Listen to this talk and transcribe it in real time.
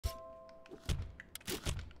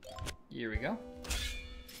Here we go.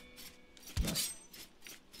 I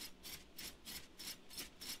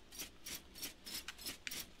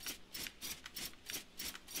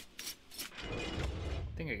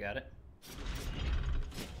think I got it.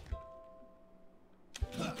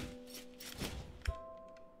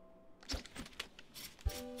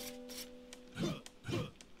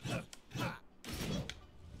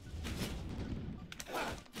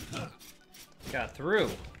 Got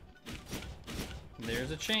through.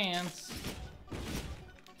 There's a chance.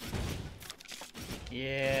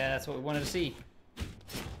 Yeah, that's what we wanted to see.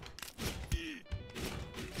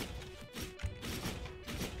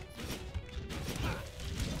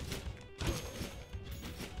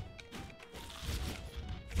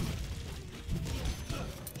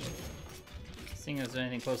 Seeing if there's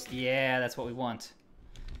anything close. Yeah, that's what we want.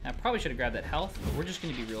 Now, I probably should have grabbed that health, but we're just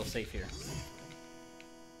going to be real safe here.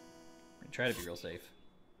 We're gonna try to be real safe.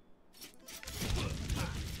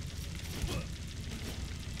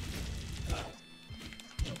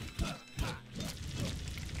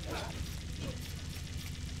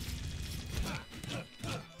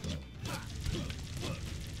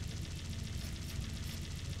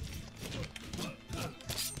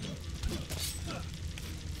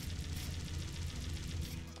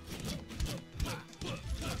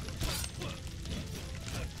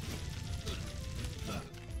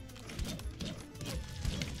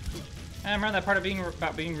 I remember that part of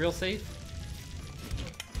about being real safe.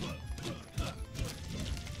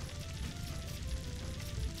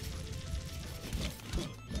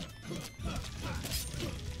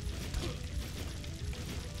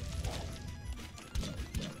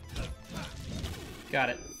 Got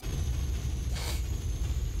it.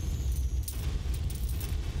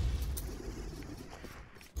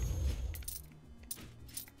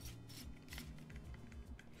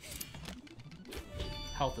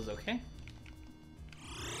 Health is okay.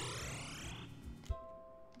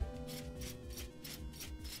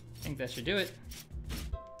 I think that should do it.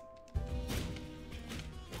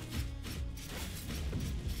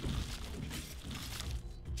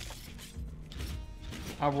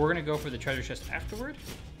 We're gonna go for the treasure chest afterward.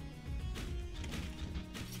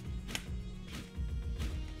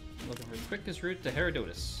 Looking for the quickest route to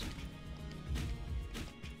Herodotus.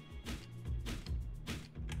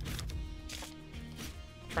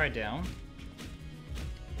 Try down.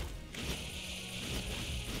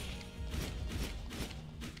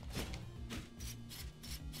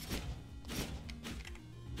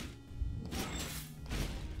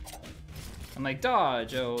 I'm like,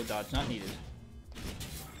 dodge. Oh, dodge not needed.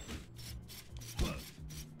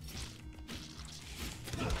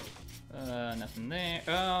 Nothing there.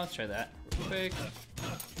 Oh, let's try that real quick.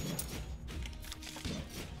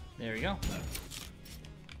 There we go.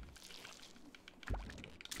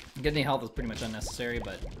 Getting the health is pretty much unnecessary,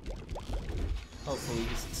 but hopefully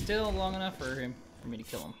he's still long enough for me to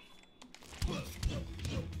kill him.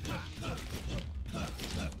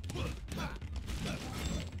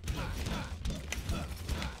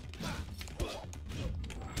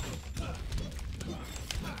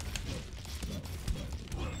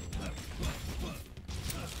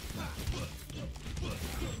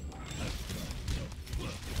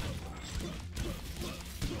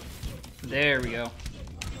 There we go.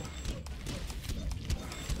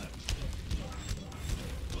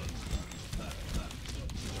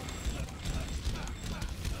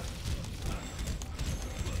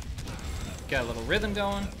 Got a little rhythm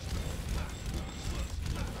going.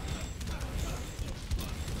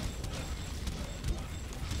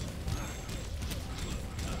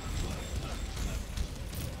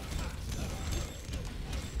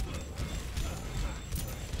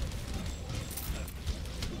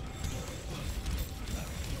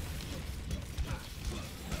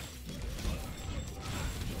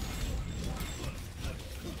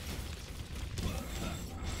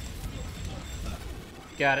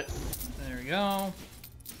 Got it. There we go.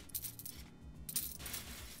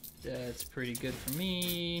 That's pretty good for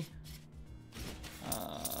me.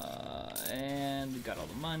 And we got all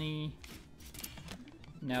the money.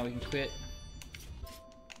 Now we can quit.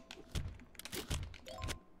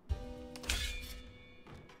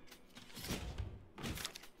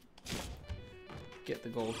 Get the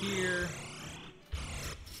gold here.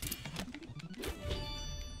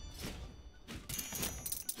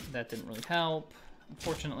 That didn't really help,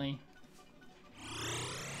 unfortunately.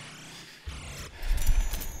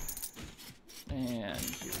 And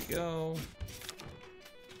here we go.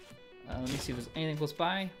 Let me see if there's anything close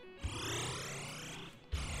by.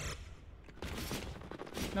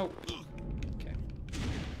 Nope. Okay.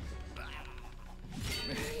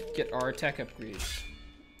 Get our attack upgrades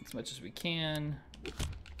as much as we can.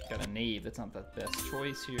 Got a knave. That's not the best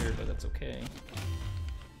choice here, but that's okay.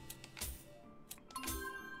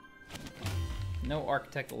 No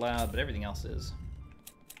architect allowed, but everything else is.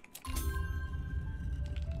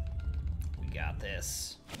 We got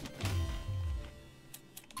this.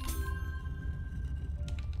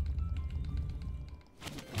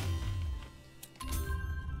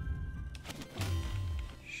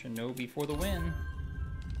 Shinobi for the win.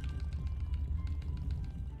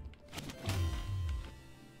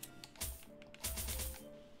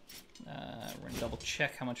 We're gonna double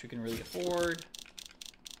check how much we can really afford.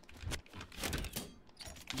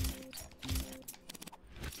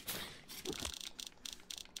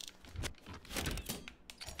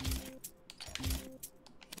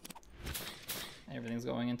 Everything's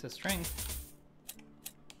going into strength.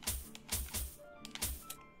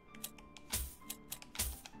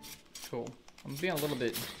 Cool. I'm being a little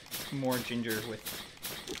bit more ginger with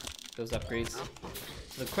those upgrades.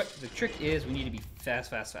 The trick is we need to be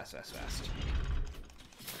fast.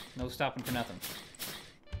 No stopping for nothing.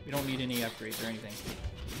 We don't need any upgrades or anything.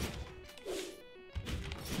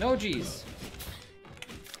 No G's.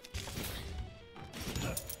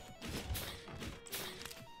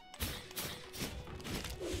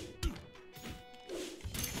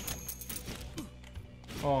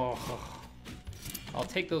 Oh, I'll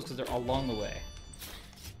take those because they're along the way.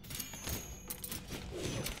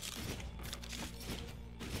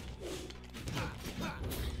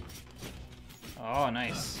 Oh,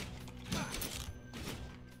 nice.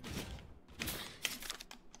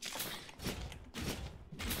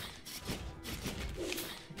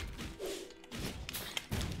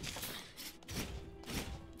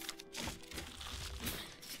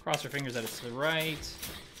 Cross your fingers that it's to the right.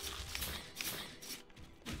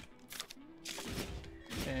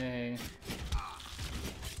 Okay.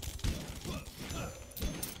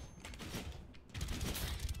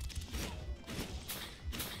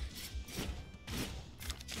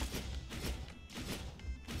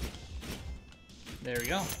 There we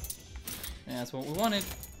go. That's what we wanted.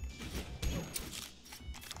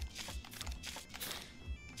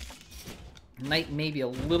 Knight may be a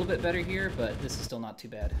little bit better here, but this is still not too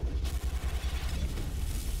bad.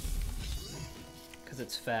 Because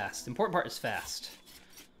it's fast. The important part is fast.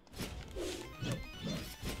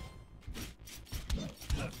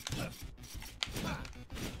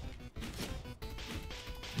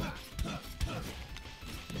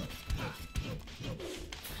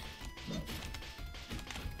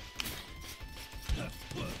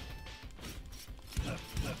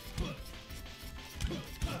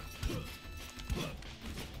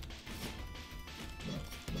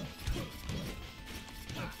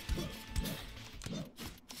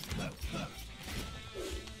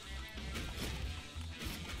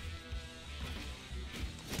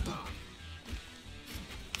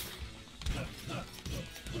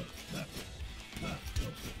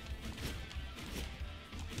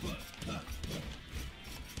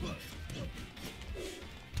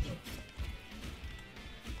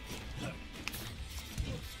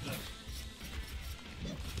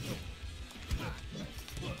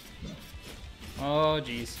 Oh,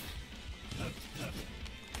 jeez.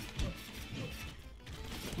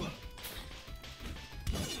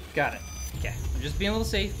 Got it. Okay, I'm just being a little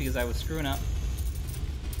safe because I was screwing up.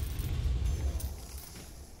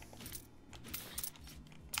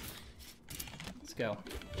 Let's go.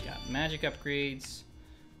 Got magic upgrades.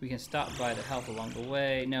 We can stop by the health along the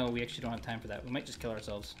way. No, we actually don't have time for that. We might just kill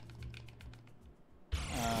ourselves.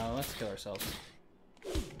 Let's kill ourselves.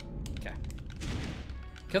 Okay.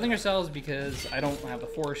 Killing ourselves because I don't have the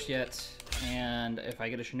force yet, and if I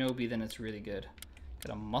get a shinobi, then it's really good.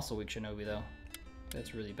 Got a muscle weak shinobi though.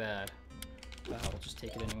 That's really bad. But I'll just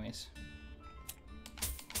take it anyways.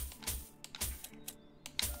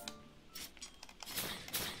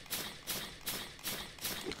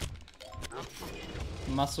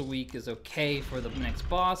 Muscle weak is okay for the next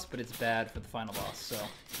boss, but it's bad for the final boss, so.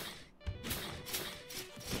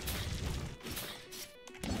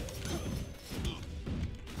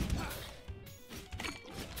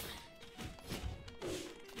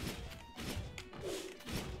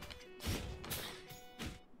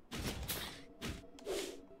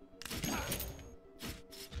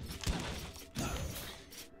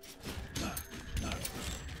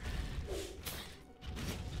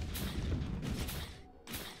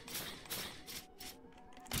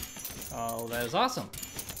 Oh, that is awesome.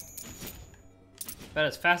 About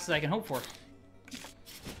as fast as I can hope for.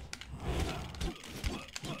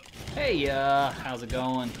 Hey, how's it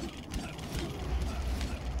going?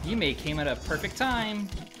 Yume came at a perfect time.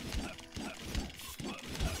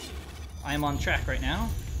 I'm on track right now.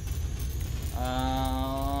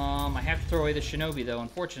 I have to throw away the shinobi, though,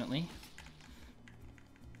 unfortunately.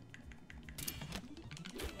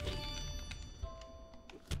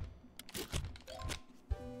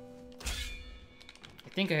 I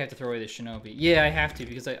think I have to throw away the shinobi. Yeah, I have to,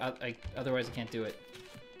 because I otherwise I can't do it.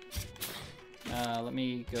 Let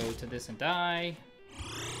me go to this and die.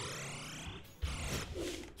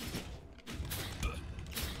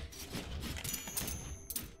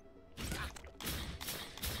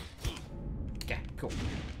 Okay, cool.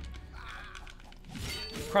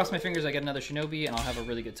 Cross my fingers I get another shinobi and I'll have a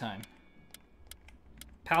really good time.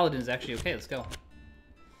 Paladin is actually okay, let's go.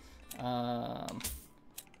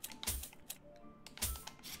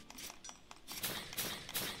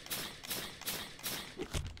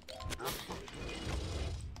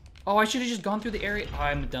 Oh, I should have just gone through the area. Oh,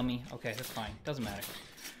 I'm a dummy. Okay, that's fine. Doesn't matter.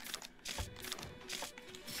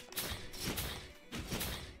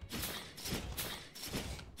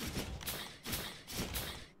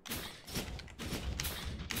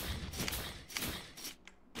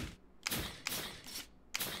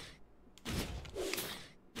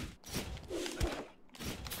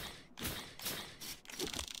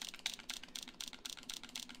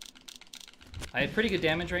 I have pretty good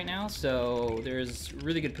damage right now, so there's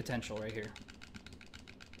really good potential right here.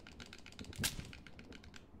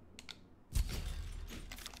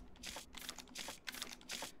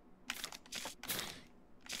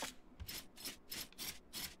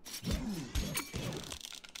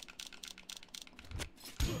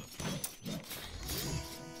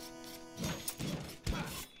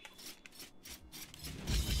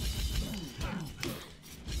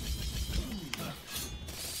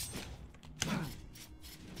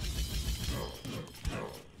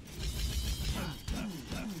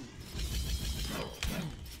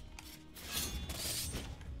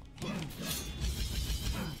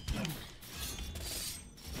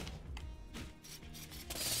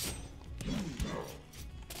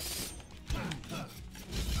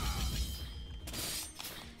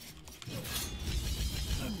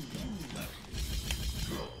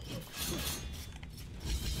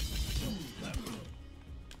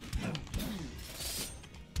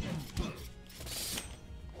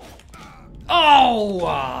 Oh,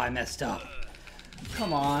 I messed up.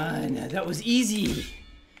 Come on, that was easy.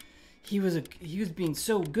 He was being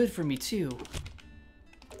so good for me too.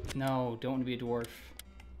 No, don't want to be a dwarf.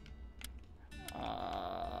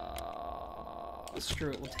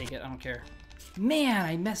 Screw it, we'll take it. I don't care. Man,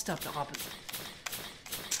 I messed up the opposite.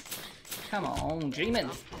 Come on,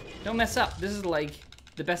 Jamin. Don't mess up. This is like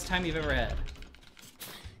the best time you've ever had.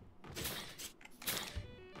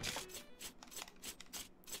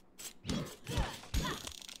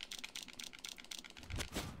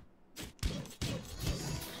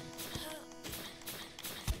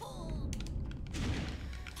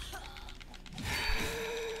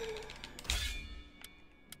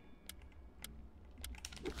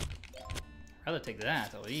 I'd rather take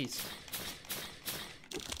that, at least.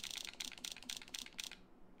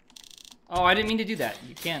 Oh, I didn't mean to do that.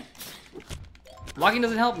 You can't. Blocking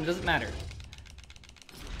doesn't help, it doesn't matter.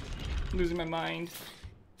 I'm losing my mind.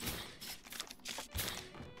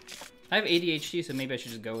 I have ADHD, so maybe I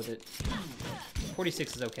should just go with it.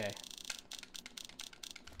 46 is okay.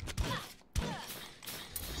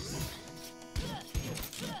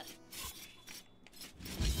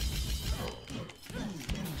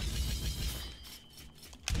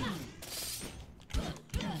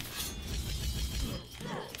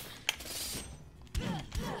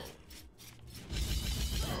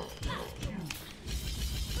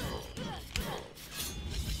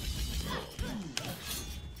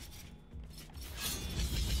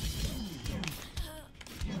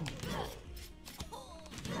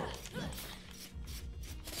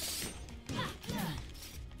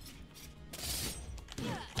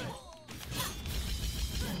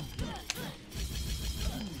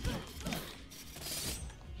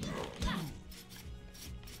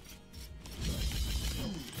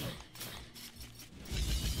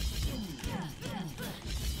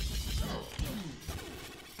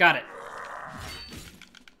 Got it.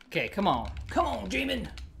 Okay, come on. Come on, Jamin.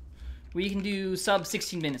 We can do sub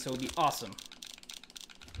 16 minutes, so it would be awesome.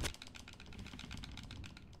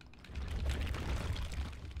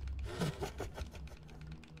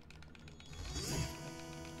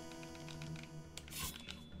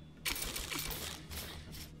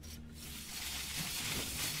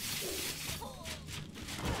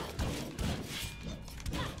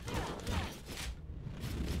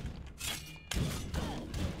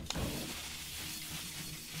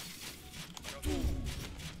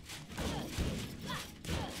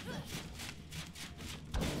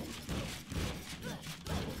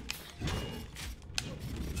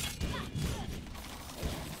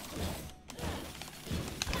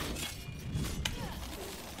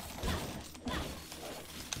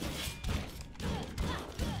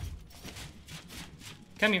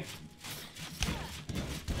 Come here.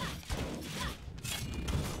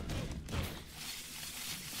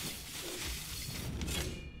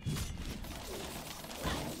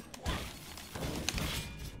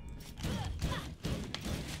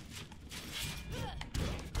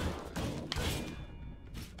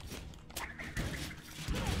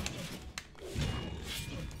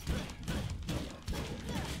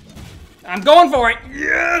 I'm going for it!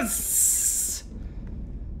 Yes!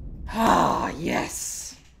 Ah,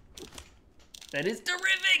 yes! That is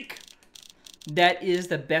terrific! That is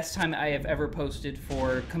the best time I have ever posted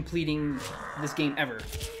for completing this game ever.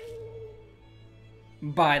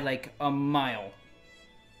 By, like, a mile.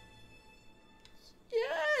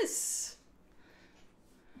 Yes!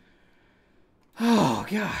 Oh,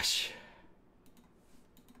 gosh.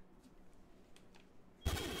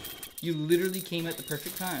 You literally came at the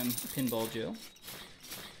perfect time, Pinball Joe.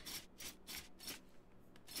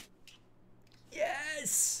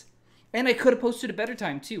 Yes! And I could have posted a better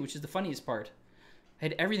time, too, which is the funniest part. I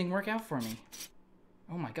had everything work out for me.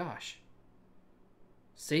 Oh my gosh.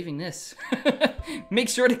 Saving this. Make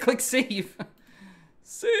sure to click save.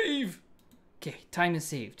 Save! Okay, time is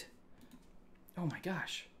saved. Oh my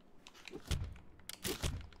gosh.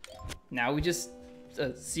 Now we just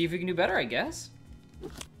see if we can do better, I guess.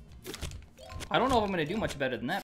 I don't know if I'm going to do much better than that,